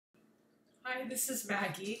Hi, this is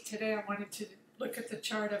Maggie. Today I wanted to look at the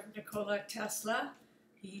chart of Nikola Tesla.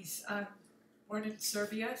 He's born in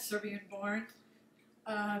Serbia, Serbian born,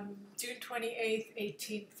 June 28th,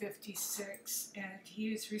 1856, and he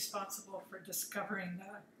is responsible for discovering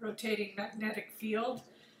the rotating magnetic field.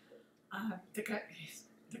 The guy,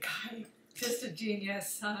 just a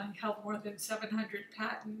genius, held more than 700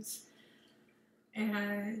 patents,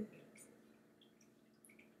 and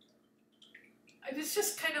I was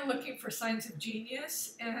just kind of looking for signs of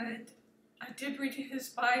genius, and I did read his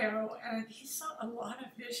bio, and he saw a lot of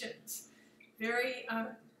visions, very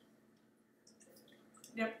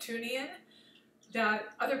Neptunian, that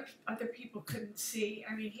other people couldn't see.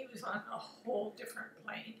 I mean, he was on a whole different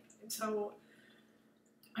plane, and so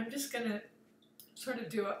I'm just going to sort of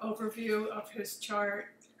do an overview of his chart,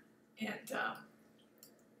 and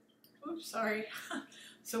oops, sorry.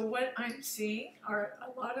 So what I'm seeing are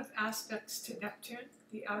a lot of aspects to Neptune,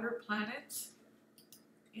 the outer planets,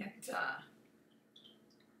 and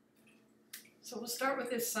so we'll start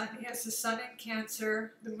with his sun. He has the sun in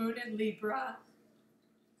Cancer, the moon in Libra,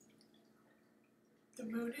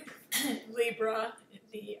 in the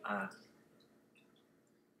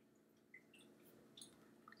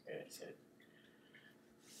where is it?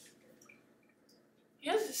 He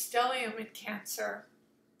has a stellium in Cancer.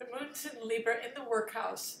 The moon's in Libra in the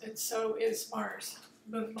workhouse, and so is Mars.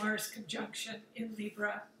 Moon-Mars conjunction in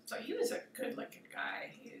Libra. So he was a good-looking guy.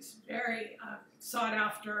 He is very sought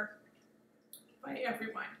after by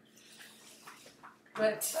everyone.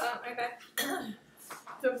 But I bet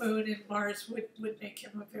the moon and Mars would make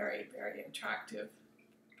him a very, very attractive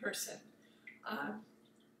person.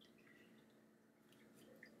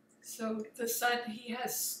 So the sun, he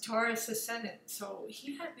has Taurus ascendant, so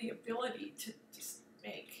he had the ability to just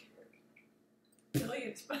make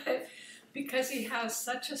billions, but because he has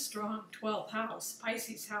such a strong 12th house,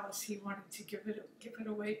 Pisces house, he wanted to give it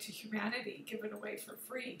away to humanity, give it away for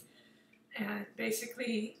free. And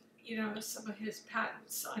basically, you know, some of his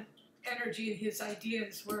patents on energy, his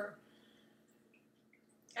ideas were,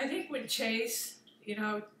 I think when Chase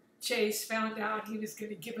found out he was going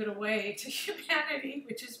to give it away to humanity,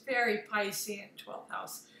 which is very Piscean 12th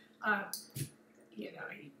house, you know,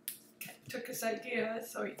 he took his idea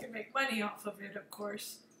so he could make money off of it, of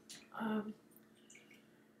course.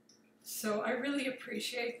 So I really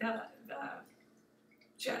appreciate the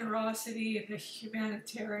generosity and the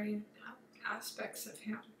humanitarian aspects of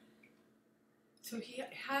him. So he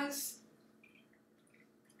has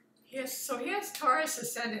Taurus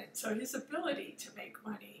ascendant, so his ability to make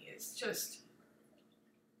money is just,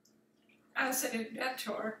 as an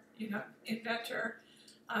inventor, he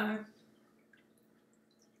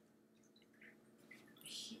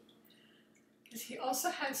also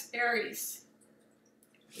has Aries.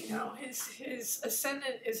 You know, his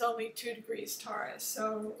ascendant is only 2 degrees Taurus,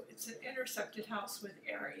 so it's an intercepted house with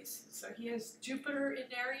Aries. So he has Jupiter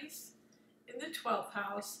in Aries in the 12th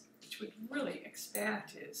house, which would really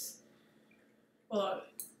expand his, well,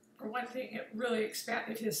 for one thing, it really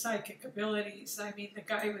expanded his psychic abilities. I mean, the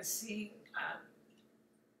guy was seeing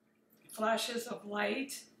flashes of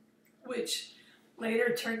light, which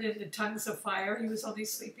later turned into tongues of fire. He was only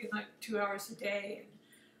sleeping like 2 hours a day, and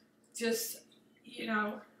just, you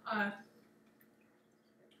know,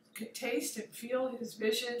 could taste and feel his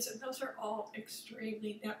visions, and those are all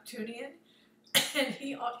extremely Neptunian. And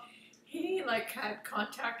he like had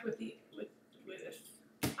contact with I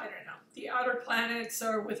don't know, the outer planets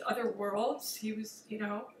or with other worlds. He was, you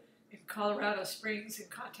know, in Colorado Springs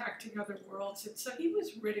and contacting other worlds, and so he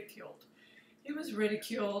was ridiculed. He was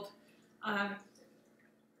ridiculed.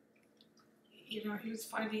 You know, he was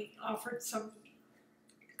finally offered some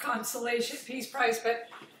consolation Peace Prize, but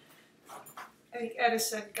I think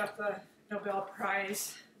Edison got the Nobel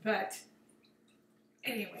Prize. But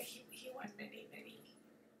anyway, he won many, many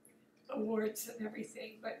awards and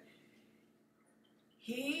everything. But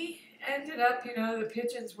he ended up, you know, the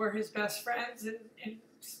pigeons were his best friends in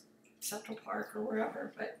Central Park or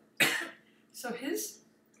wherever. But so his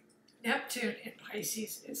Neptune in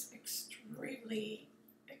Pisces is extremely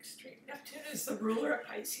extreme. Neptune is the ruler of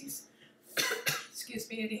Pisces. Excuse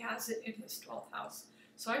me, and he has it in his 12th house.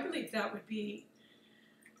 So I believe that would be,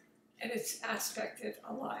 and it's aspected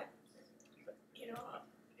a lot. You know,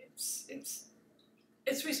 it's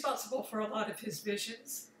responsible for a lot of his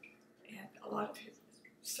visions and a lot of his,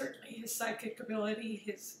 certainly his psychic ability,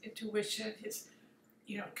 his intuition, his,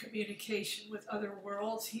 you know, communication with other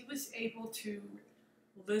worlds. He was able to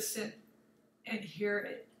listen and hear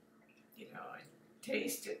it, you know, and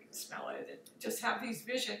taste it and smell it, and just have these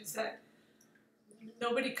visions that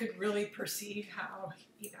nobody could really perceive how,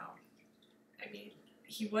 you know, I mean,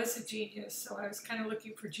 he was a genius, so I was kind of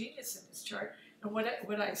looking for genius in his chart. And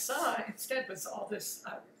what I saw instead was all this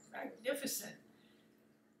magnificent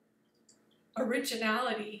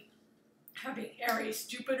originality, having Aries,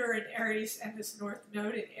 Jupiter in Aries, and his North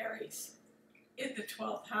Node in Aries in the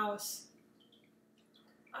 12th house,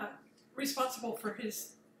 responsible for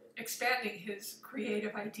his expanding his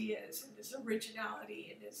creative ideas and his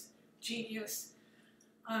originality and his genius.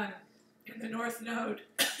 In the North Node,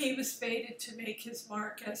 he was fated to make his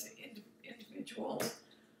mark as an individual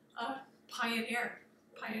pioneering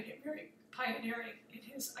in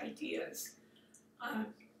his ideas.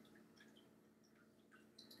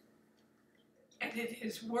 And in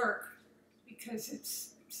his work, because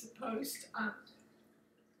it's supposed,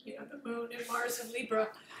 you know, the moon and Mars and Libra,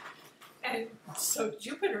 and so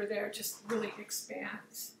Jupiter there just really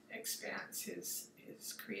expands his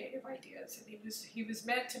creative ideas, and he was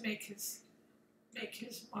meant to make his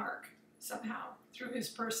mark somehow through his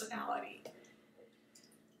personality.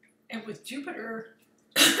 And with Jupiter,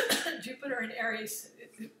 Jupiter in Aries,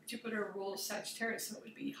 Jupiter rules Sagittarius, so it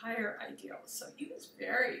would be higher ideals. So he was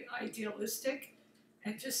very idealistic,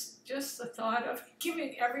 and just the thought of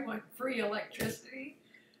giving everyone free electricity,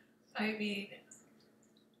 I mean,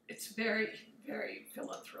 it's very, very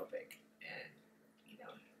philanthropic. And, you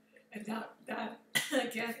know, and that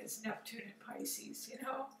again is Neptune in Pisces, you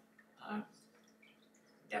know,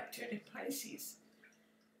 Neptune in Pisces.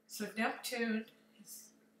 So Neptune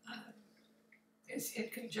is in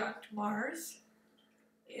conjunct Mars.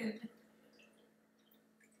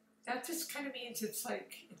 That just kind of means it's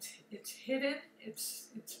like it's hidden. It's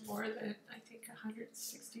more than, I think,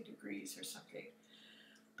 160 degrees or something.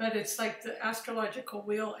 But it's like the astrological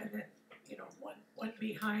wheel, and then, you know, one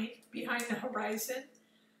behind the horizon.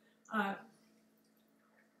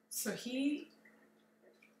 So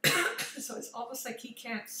so it's almost like he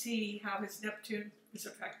can't see how his Neptune is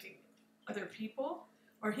affecting other people,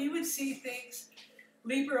 or he would see things.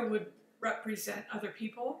 Libra would represent other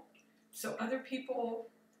people, so other people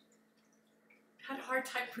had a hard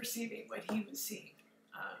time perceiving what he was seeing,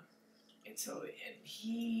 and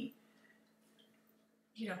he,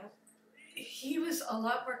 you know, he was a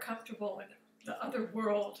lot more comfortable in the other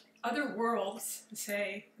worlds,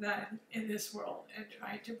 say, than in this world, and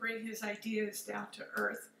trying to bring his ideas down to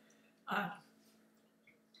earth.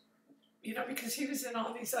 You know, because he was in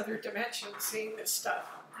all these other dimensions seeing this stuff.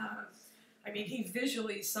 I mean, he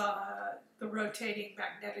visually saw the rotating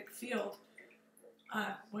magnetic field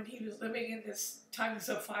when he was living in this tongues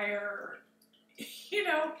of fire, you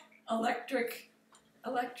know, electric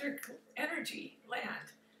energy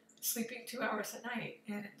land, sleeping 2 hours a night,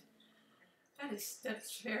 and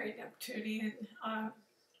that's very Neptunian.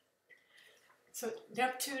 So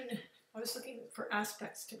Neptune, I was looking for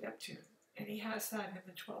aspects to Neptune, and he has that in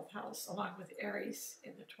the 12th house, along with Aries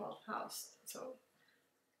in the 12th house. So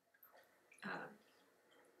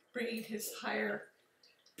bringing his higher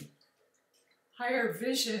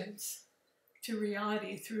visions to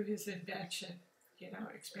reality through his invention, you know,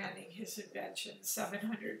 expanding his invention,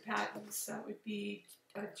 700 patents, that would be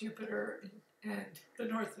Jupiter and the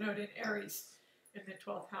North Node in Aries in the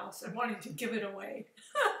 12th house, and wanting to give it away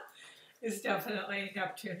is definitely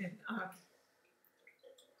Neptune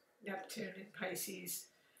in Pisces.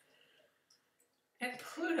 And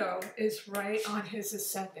Pluto is right on his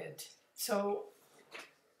ascendant. So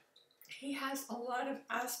he has a lot of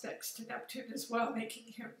aspects to Neptune as well,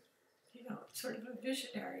 making him, you know, sort of a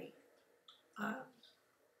visionary.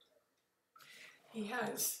 He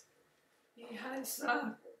has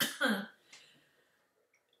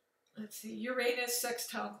let's see, Uranus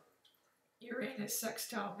sextile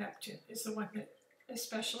Neptune is the one that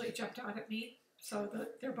especially jumped out at me. So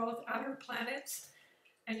they're both outer planets,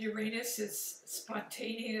 and Uranus is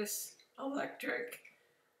spontaneous, electric,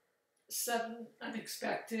 sudden,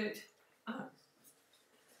 unexpected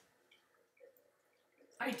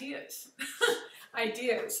ideas.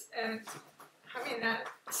 And having that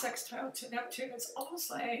sextile to Neptune, it's almost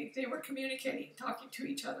like they were communicating, talking to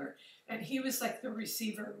each other, and he was like the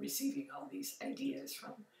receiver, receiving all these ideas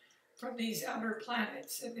from these outer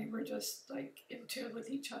planets, and they were just like in tune with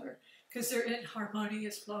each other because they're in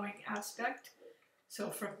harmonious flowing aspect. So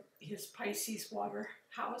from his Pisces water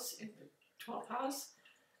house in the 12th house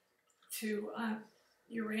to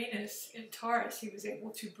Uranus in Taurus, he was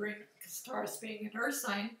able to bring, because Taurus being an earth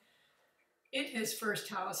sign, in his first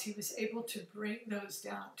house, he was able to bring those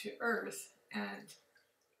down to earth. And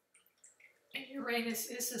Uranus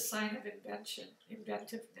is a sign of invention,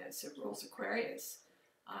 inventiveness. It rules Aquarius.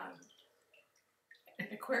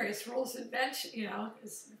 And Aquarius rules invention, you know,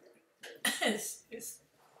 is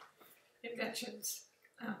inventions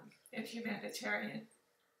and humanitarian.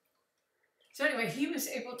 So anyway, he was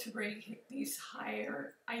able to bring these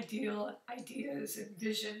higher ideal ideas and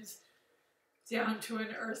visions down to an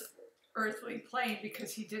earthly plane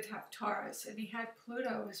because he did have Taurus, and he had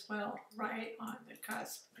Pluto as well, right on the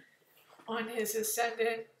cusp. On his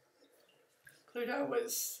ascendant, Pluto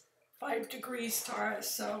was 5 degrees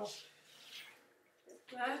Taurus, so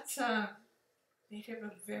that's made him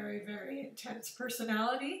a very, very intense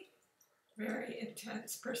personality. Very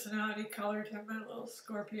intense personality, colored him a little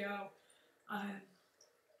Scorpio.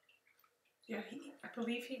 Yeah, I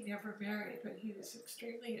believe he never married, but he was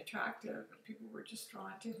extremely attractive, and people were just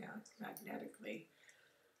drawn to him magnetically.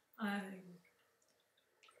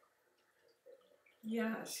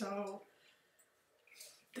 Yeah, so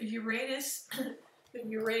the Uranus, the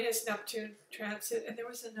Uranus-Neptune transit, and there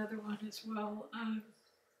was another one as well.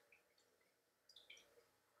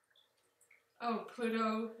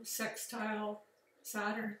 Pluto sextile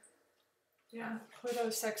Saturn. Yeah, Pluto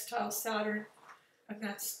sextile Saturn. And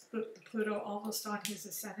that's the Pluto almost on his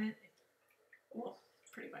ascendant. Well,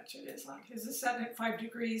 pretty much it is on his ascendant, 5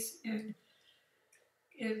 degrees in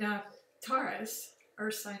Taurus,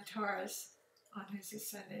 Earth sign Taurus, on his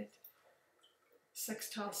ascendant.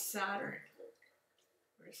 Sextile Saturn.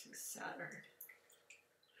 Where's his Saturn?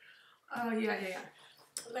 Oh, yeah.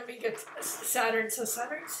 Let me get Saturn. So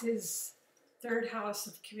Saturn's his 3rd house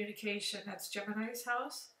of communication. That's Gemini's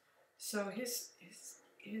house. So his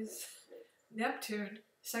Neptune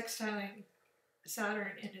sextiling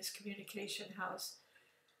Saturn in his communication house,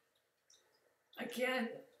 again,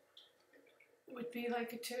 would be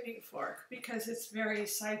like a tuning fork because it's very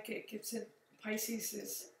psychic. It's in Pisces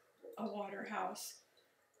is a water house,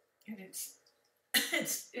 and it's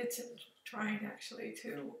in trine actually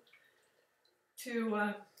to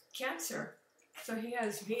Cancer. So he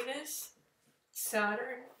has Venus,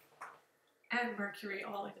 Saturn, and Mercury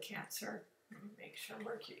all in Cancer. Let me make sure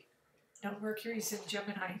Mercury's in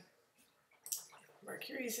Gemini.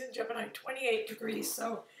 Mercury's in Gemini, 28 degrees,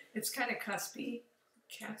 so it's kind of cuspy,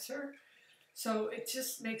 Cancer. So it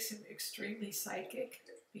just makes him extremely psychic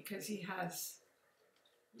because he has,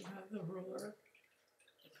 the ruler,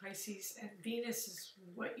 Pisces, and Venus is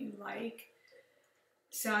what you like.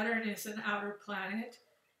 Saturn is an outer planet.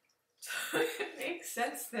 So it makes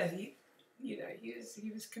sense that he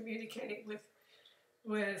was communicating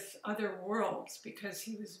with other worlds because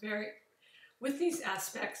he was very, with these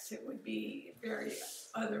aspects, it would be very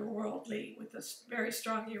otherworldly with this very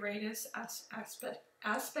strong Uranus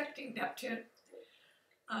aspecting Neptune,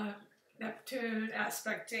 Neptune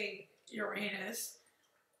aspecting Uranus,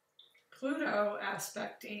 Pluto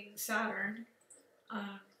aspecting Saturn,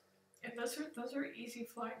 and those are easy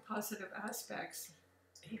flowing positive aspects.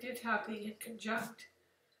 He did have the inconjunct,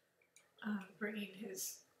 bringing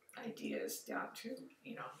his ideas down to,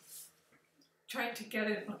 trying to get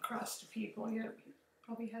him across to people. He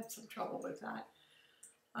probably had some trouble with that.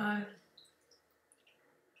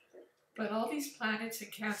 But all these planets in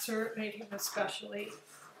Cancer made him especially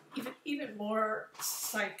even more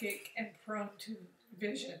psychic and prone to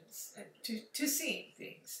visions and to seeing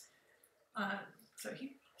things. So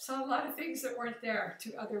he saw a lot of things that weren't there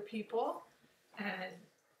to other people, and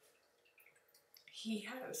he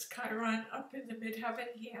has Chiron up in the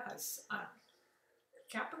midheaven. He has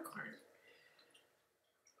Capricorn.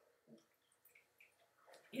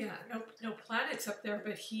 Yeah, no planets up there,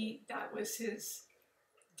 but that was his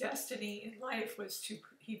destiny in life,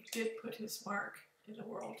 he did put his mark in the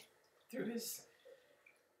world through his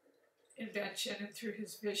invention and through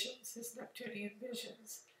his visions, his Neptunian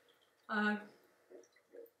visions.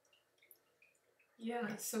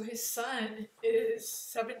 So his sun is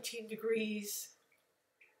 17 degrees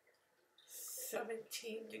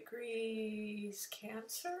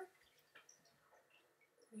Cancer.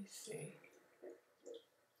 Let me see.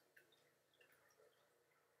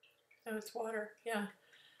 No, it's water, yeah.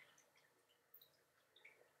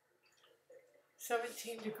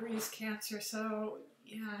 17 degrees Cancer, so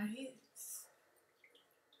yeah,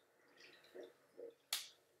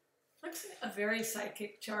 looks like a very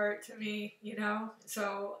psychic chart to me,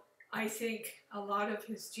 So I think a lot of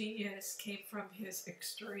his genius came from his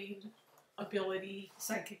extreme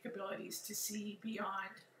psychic abilities to see beyond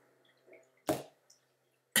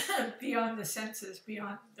the senses,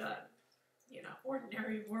 beyond the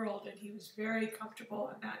ordinary world, and he was very comfortable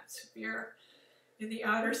in that sphere, in the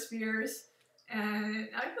outer spheres, and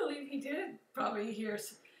I believe he did probably hear,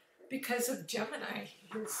 because of Gemini.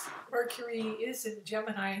 His Mercury is in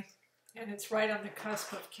Gemini, and it's right on the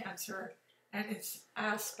cusp of Cancer, and it's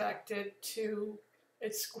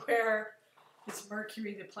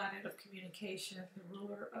Mercury, the planet of communication, the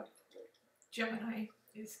ruler of Gemini,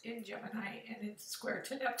 is in Gemini and it's square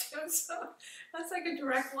to Neptune, so that's like a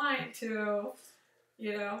direct line to,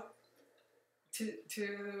 you know,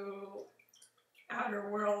 to outer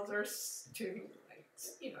world or to, like,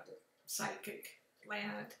 you know, psychic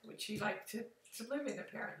land, which he liked to live in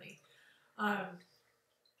apparently.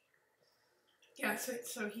 Yeah,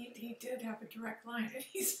 so he did have a direct line, and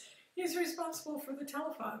he's responsible for the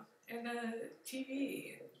telephone and the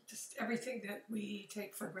TV and just everything that we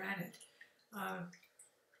take for granted.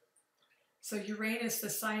 So Uranus,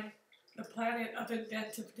 the planet of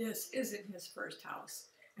inventiveness, is in his first house,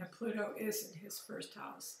 and Pluto is in his first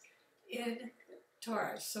house in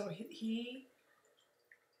Taurus. So he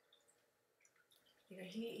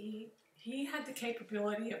had the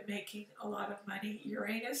capability of making a lot of money.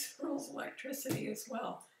 Uranus rules electricity as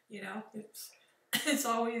well. You know, it's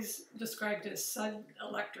always described as sudden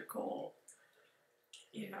electrical,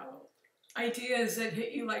 you know, ideas that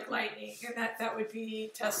hit you like lightning, and that would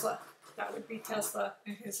be Tesla. That would be Tesla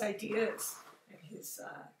and his ideas and his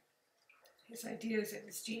ideas and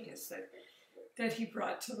his genius that he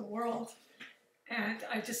brought to the world. And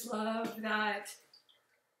I just love that,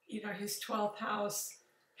 you know, his 12th house,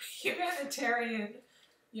 humanitarian,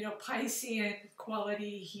 you know, Piscean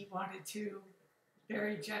quality. He wanted to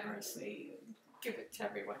very generously give it to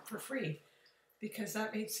everyone for free because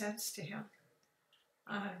that made sense to him.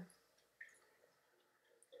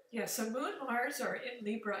 Yeah, so Moon, Mars are in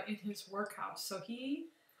Libra in his work house. So he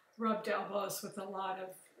rubbed elbows with a lot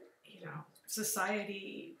of, you know,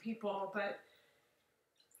 society people, but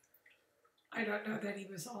I don't know that he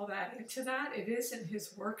was all that into that. It is in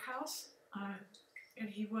his work house, and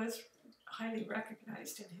he was highly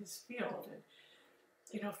recognized in his field. And,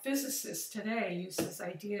 you know, physicists today use his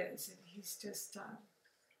ideas, and he's just,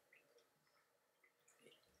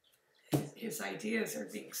 his ideas are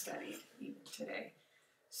being studied even today.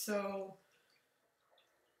 So,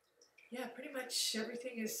 yeah, pretty much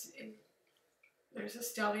everything is in, there's a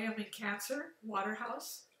stellium in Cancer, water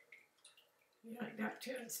house. You know,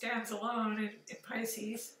 Neptune stands alone in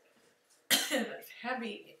Pisces.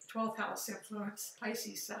 Heavy 12th house influence,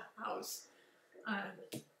 Pisces house. And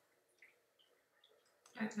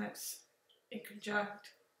that's in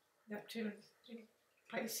conjunct Neptune in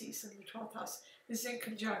Pisces in the 12th house is in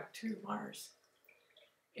conjunct to Mars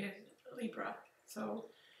in Libra. So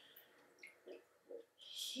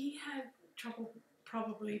he had trouble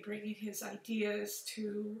probably bringing his ideas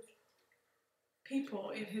to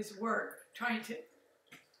people in his work,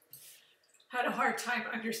 had a hard time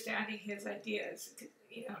understanding his ideas,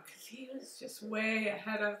 you know, because he was just way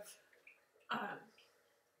ahead of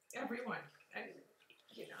everyone, and,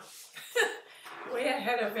 you know, way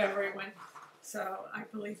ahead of everyone. So I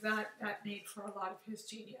believe that made for a lot of his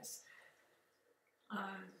genius.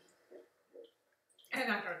 And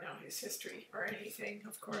I don't know his history or anything,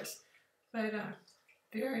 of course, but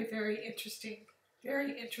very, very interesting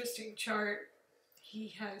chart.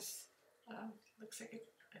 He has, looks like a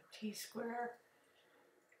T-square,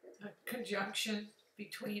 a conjunction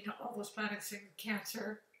between all those planets in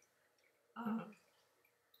Cancer,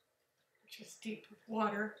 which is deep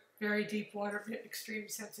water, very deep water, extreme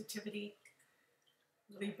sensitivity.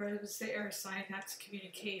 Libra is the air sign, that's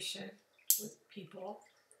communication with people.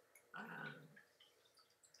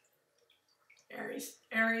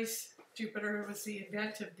 Aries, Jupiter was the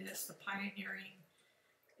inventiveness, the pioneering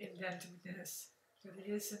inventiveness, but it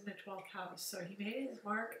is in the 12th house. So he made his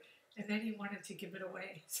mark, and then he wanted to give it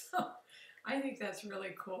away. So I think that's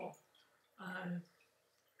really cool,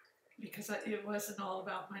 because it wasn't all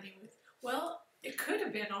about money. Well, it could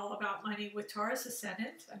have been all about money with Taurus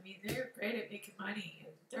ascendant. I mean, they're great at making money,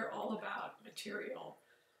 and they're all about material,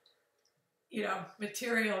 you know,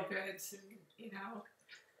 material goods, and, you know,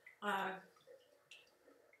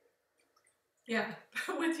 yeah,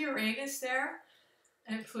 with Uranus there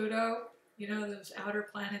and Pluto, you know, those outer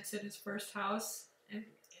planets in his first house, and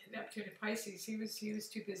Neptune and Pisces, he was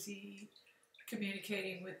too busy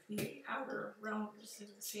communicating with the outer realms and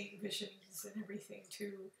seeing visions and everything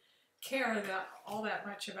to care all that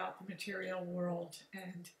much about the material world.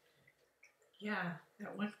 And yeah,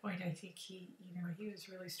 at one point I think he was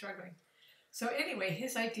really struggling. So anyway,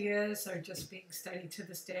 his ideas are just being studied to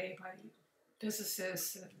this day by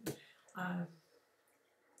physicists, and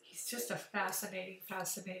he's just a fascinating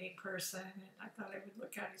person, and I thought I would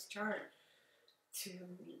look at his chart to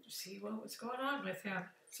see what was going on with him.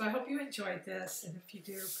 So I hope you enjoyed this, and if you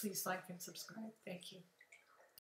do, please like and subscribe. Thank you.